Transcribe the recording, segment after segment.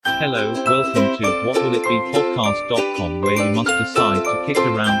Hello, welcome to whatwillitbepodcast.com, where you must decide to kick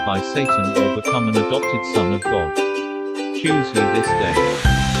around by Satan or become an adopted son of God. Choose you this day.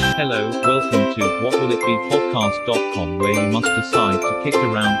 Hello, welcome to whatwillitbepodcast.com, where you must decide to kick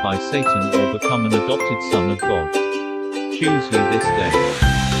around by Satan or become an adopted son of God. Choose you this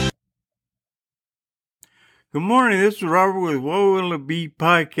day. Good morning, this is Robert with What Will It Be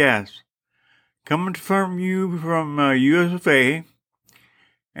Podcast, coming from you from US of A.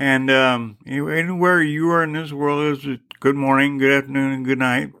 And anywhere you are in this world is good morning, good afternoon, and good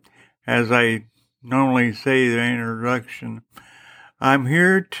night, as I normally say in the introduction. I'm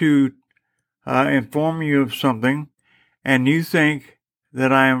here to inform you of something, and you think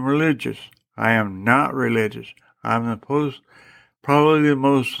that I am religious. I am not religious. I'm probably the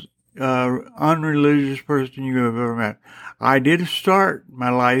most unreligious person you have ever met. I did start my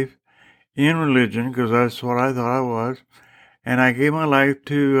life in religion because that's what I thought I was. And I gave my life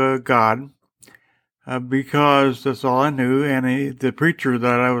to God because that's all I knew. And the preacher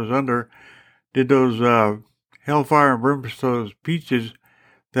that I was under did those hellfire and brimstone speeches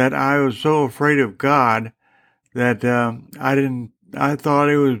that I was so afraid of God that I thought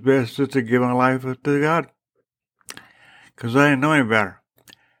it was best just to give my life to God because I didn't know any better.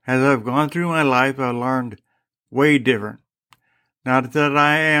 As I've gone through my life, I learned way different. Not that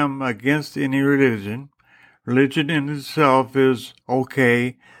I am against any religion. Religion in itself is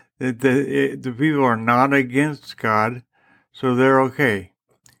okay. The people are not against God, so they're okay.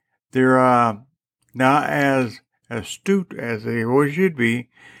 They're not as astute as they always should be.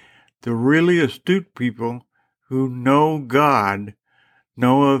 The really astute people who know God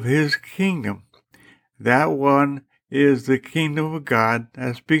know of His kingdom. That one is the kingdom of God.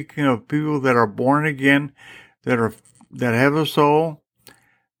 Speaking of people that are born again, that have a soul,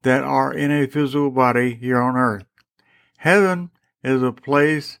 that are in a physical body here on earth. Heaven is a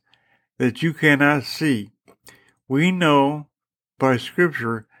place that you cannot see. We know by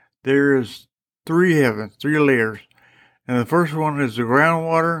Scripture there is three heavens, three layers. And the first one is the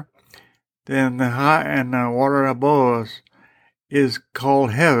groundwater, then the high and the water above us is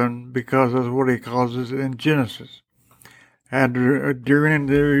called heaven because that's what He calls it in Genesis. And during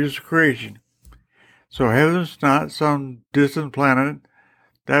His creation. So heaven's not some distant planet.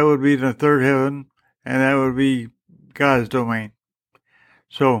 That would be the third heaven, and that would be God's domain.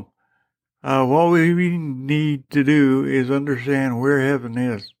 So, what we need to do is understand where heaven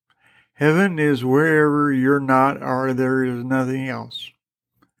is. Heaven is wherever you're not or there is nothing else.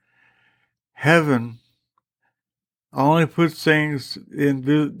 Heaven only puts things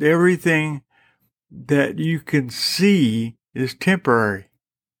in everything that you can see is temporary.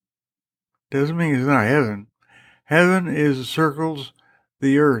 Doesn't mean it's not heaven. Heaven circles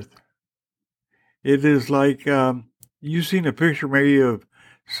the earth. It is like, you've seen a picture maybe of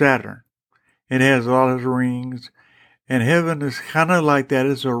Saturn. It has a lot of rings. And heaven is kind of like that.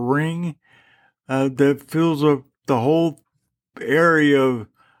 It's a ring that fills up the whole area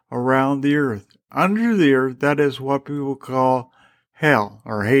around the earth. Under the earth, that is what people call hell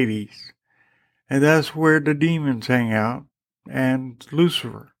or Hades. And that's where the demons hang out. And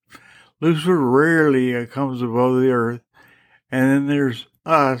Lucifer. Lucifer rarely comes above the earth. And then there's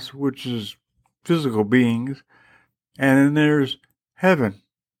us, which is physical beings, and then there's heaven.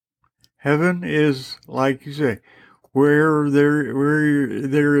 Heaven is, like you say, where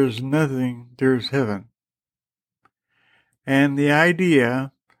there is nothing, there's heaven. And the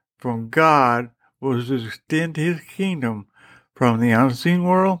idea from God was to extend His kingdom from the unseen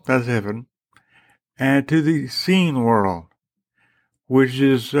world, that's heaven, and to the seen world, which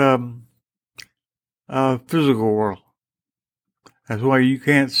is a physical world. That's why you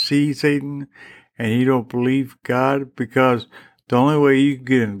can't see Satan and you don't believe God, because the only way you can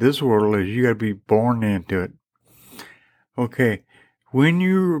get into this world is you got to be born into it. Okay, when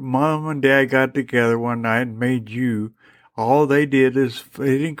your mom and dad got together one night and made you, all they did is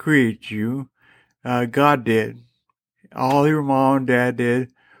they didn't create you. God did. All your mom and dad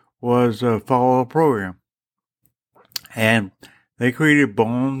did was follow a program. And they created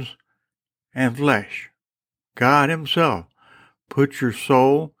bones and flesh. God Himself put your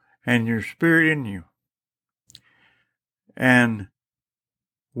soul and your spirit in you. And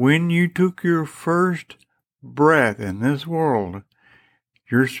when you took your first breath in this world,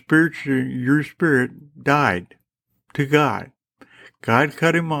 your spirit died to God. God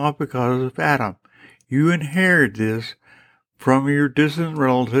cut him off because of Adam. You inherit this from your distant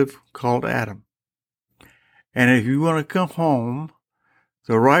relative called Adam. And if you want to come home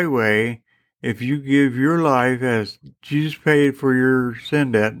the right way, if you give your life as Jesus paid for your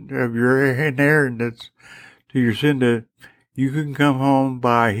sin debt, of your inheritance to your sin debt, you can come home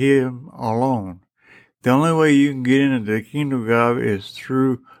by Him alone. The only way you can get into the kingdom of God is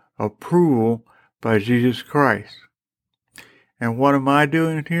through approval by Jesus Christ. And what am I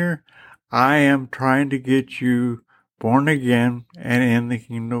doing here? I am trying to get you born again and in the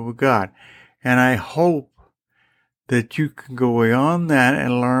kingdom of God. And I hope that you can go beyond that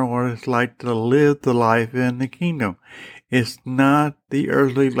and learn what it's like to live the life in the kingdom. It's not the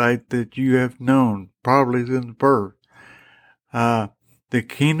earthly life that you have known, probably since birth. The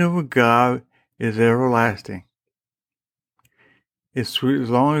kingdom of God is everlasting. It's as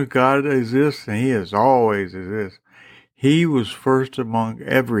long as God exists, and He has always exists. He was first among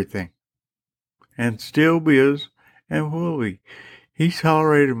everything, and still is, and will be. He's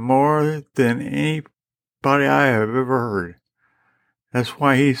tolerated more than anybody I have ever heard. That's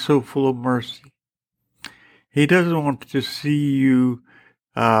why He's so full of mercy. He doesn't want to see you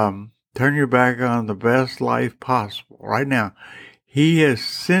turn your back on the best life possible right now. He has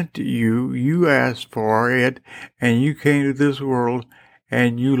sent you, you asked for it, and you came to this world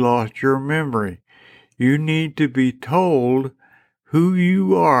and you lost your memory. You need to be told who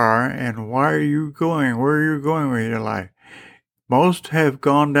you are and why you're going, where you're going with your life. Most have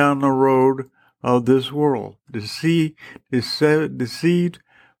gone down the road of this world, deceived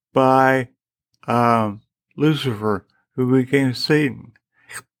by Lucifer, who became Satan.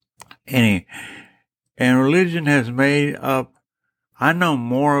 And religion has made up. I know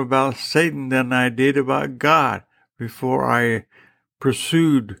more about Satan than I did about God before I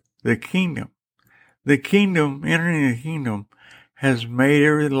pursued the kingdom. The kingdom, entering the kingdom, has made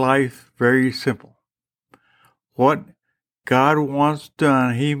every life very simple. What God wants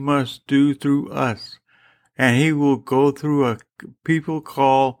done, He must do through us. And He will go through a people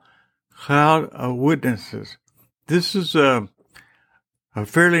called cloud of witnesses. This is a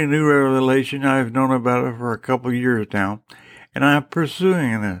fairly new revelation. I've known about it for a couple of years now, and I'm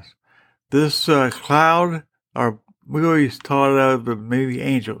pursuing this. This cloud, or we always taught it of maybe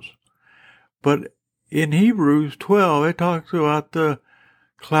angels, but in Hebrews 12, it talks about the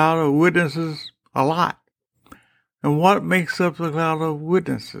cloud of witnesses a lot. And what makes up the cloud of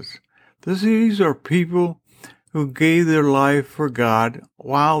witnesses? These are people who gave their life for God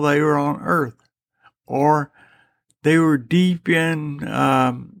while they were on earth, or they were deep in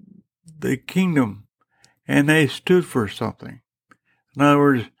the kingdom and they stood for something. In other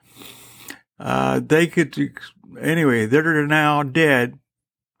words, they could, anyway, they're now dead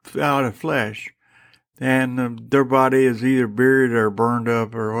out of flesh, and their body is either buried or burned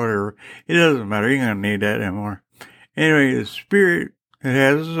up or whatever. It doesn't matter. You're going to need that anymore. Anyway, the spirit that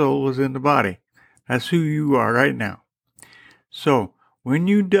has a soul is in the body. That's who you are right now. So when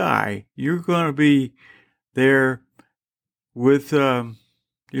you die, you're going to be there with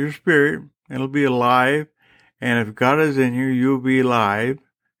your spirit. It'll be alive. And if God is in you, you'll be alive.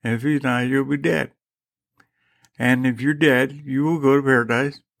 And if He's not, you'll be dead. And if you're dead, you will go to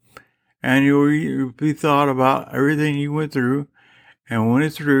paradise. And you'll be thought about everything you went through. And when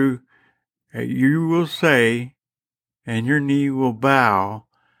it's through, you will say, and your knee will bow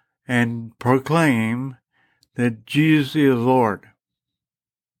and proclaim that Jesus is Lord.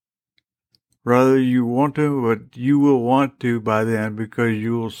 Rather you want to, but you will want to by then, because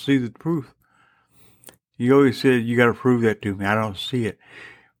you will see the proof. You always said, you got to prove that to me. I don't see it.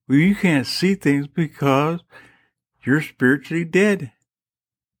 Well, you can't see things because you're spiritually dead.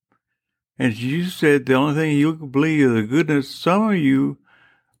 And Jesus said the only thing you can believe is the goodness. Some of you,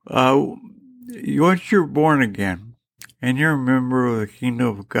 once you're born again and you're a member of the kingdom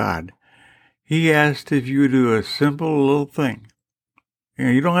of God, He asked if you do a simple little thing.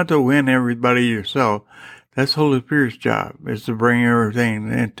 You don't have to win everybody yourself. That's Holy Spirit's job, is to bring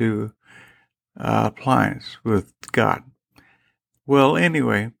everything into appliance with God. Well,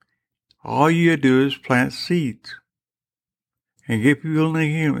 anyway, all you do is plant seeds and get people in the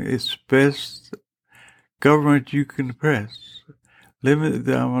kingdom. It's the best government you can press. I'm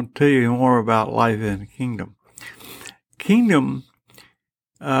going to tell you more about life in the kingdom. Kingdom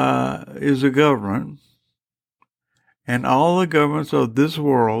is a government, and all the governments of this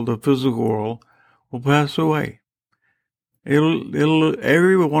world, the physical world, will pass away.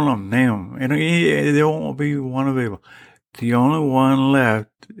 Every one of them, and there won't be one available. The only one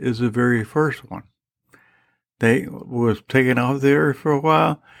left is the very first one. They was taken off the earth for a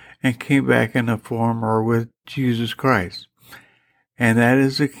while and came back in the form or with Jesus Christ. And that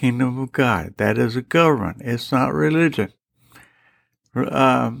is the kingdom of God. That is a government. It's not religion.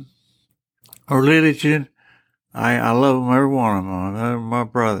 Religion, I love them, every one of them. They're my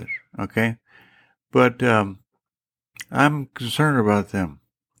brothers, okay? But I'm concerned about them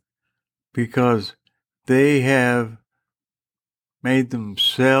because they have made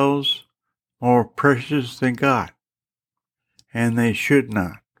themselves more precious than God, and they should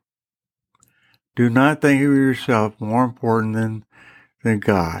not. Do not think of yourself more important than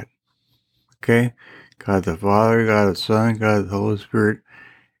God. Okay? God the Father, God the Son, God the Holy Spirit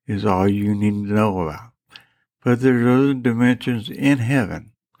is all you need to know about. But there's other dimensions in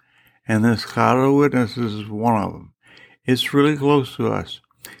heaven, and this cloud of witnesses is one of them. It's really close to us.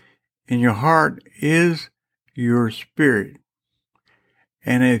 In your heart is your spirit.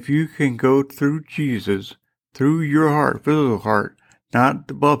 And if you can go through Jesus, through your heart, physical heart, not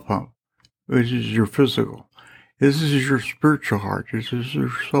the blood pump, which is your physical. This is your spiritual heart. This is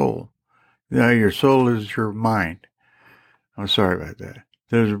your soul. Now, your soul is your mind. I'm sorry about that.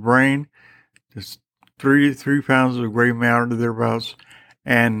 There's a brain. There's 3 pounds of gray matter thereabouts.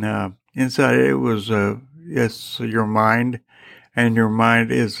 And inside it was, your mind. And your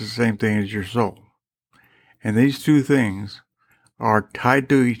mind is the same thing as your soul. And these two things are tied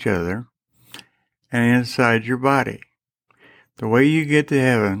to each other and inside your body. The way you get to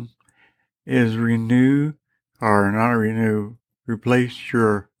heaven is replace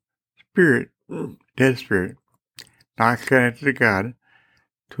your spirit, dead spirit, not connected to God,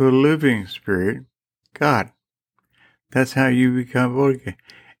 to a living spirit, God. That's how you become born again.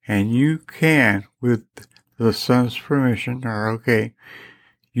 And you can, with the Son's permission,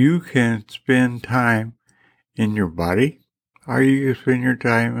 you can spend time in your body, or you can spend your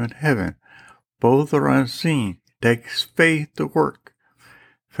time in heaven. Both are unseen. It takes faith to work.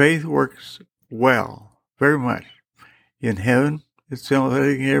 Faith works well, very much. In heaven, it's the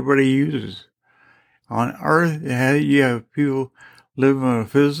only thing everybody uses. On earth, you have people living a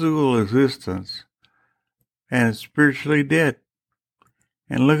physical existence and spiritually dead.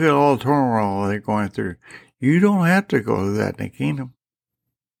 And look at all the turmoil they're going through. You don't have to go through that in the kingdom.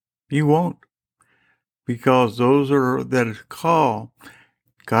 You won't. Because those that is called,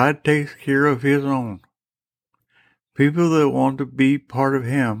 God takes care of his own. People that want to be part of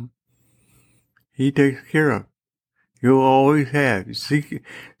him, he takes care of. You'll always have. Seek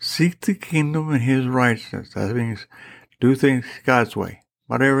the kingdom and his righteousness. That means do things God's way.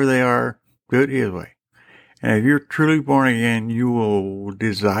 Whatever they are, do it his way. And if you're truly born again, you will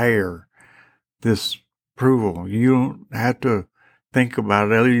desire this approval. You don't have to think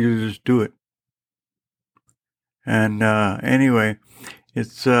about it. You just do it. And anyway,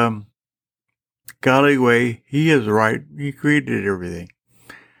 it's godly way. He is right. He created everything.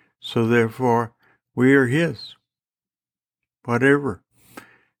 So therefore, we are his. Whatever.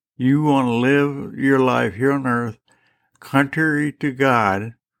 You want to live your life here on earth contrary to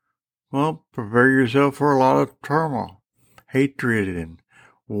God, well, prepare yourself for a lot of turmoil, hatred and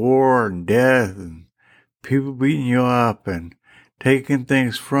war and death and people beating you up and taking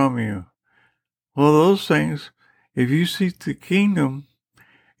things from you. Well, those things, if you seek the kingdom,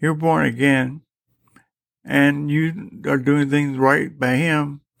 you're born again, and you are doing things right by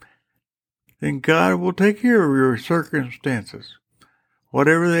him, then God will take care of your circumstances.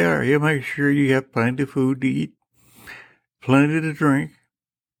 Whatever they are, he'll make sure you have plenty of food to eat, plenty to drink,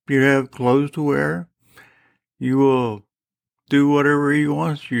 you have clothes to wear. You will do whatever he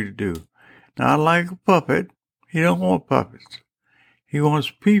wants you to do. Not like a puppet. He don't want puppets. He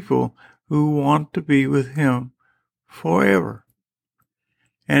wants people who want to be with him forever.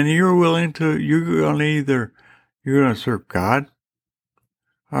 And you're going to serve God,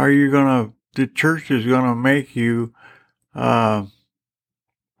 or the church is going to make you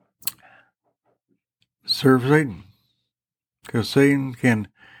serve Satan. Because Satan can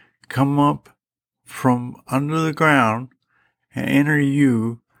come up from under the ground and enter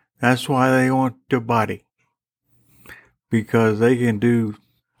you. That's why they want your body. Because they can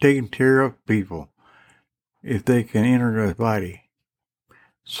tear up people if they can enter the body.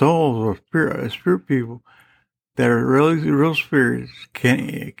 Souls or spirit people that are really real spirits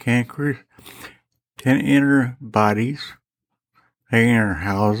can enter bodies. They can enter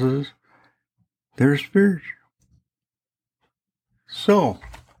houses. They're spiritual. So,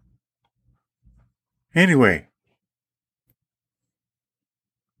 anyway,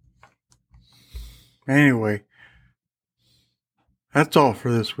 that's all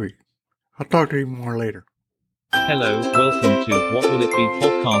for this week. I'll talk to you more later. Hello, welcome to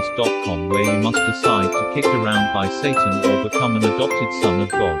whatwillitbepodcast.com, where you must decide to kick around by Satan or become an adopted son of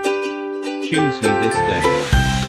God. Choose you this day.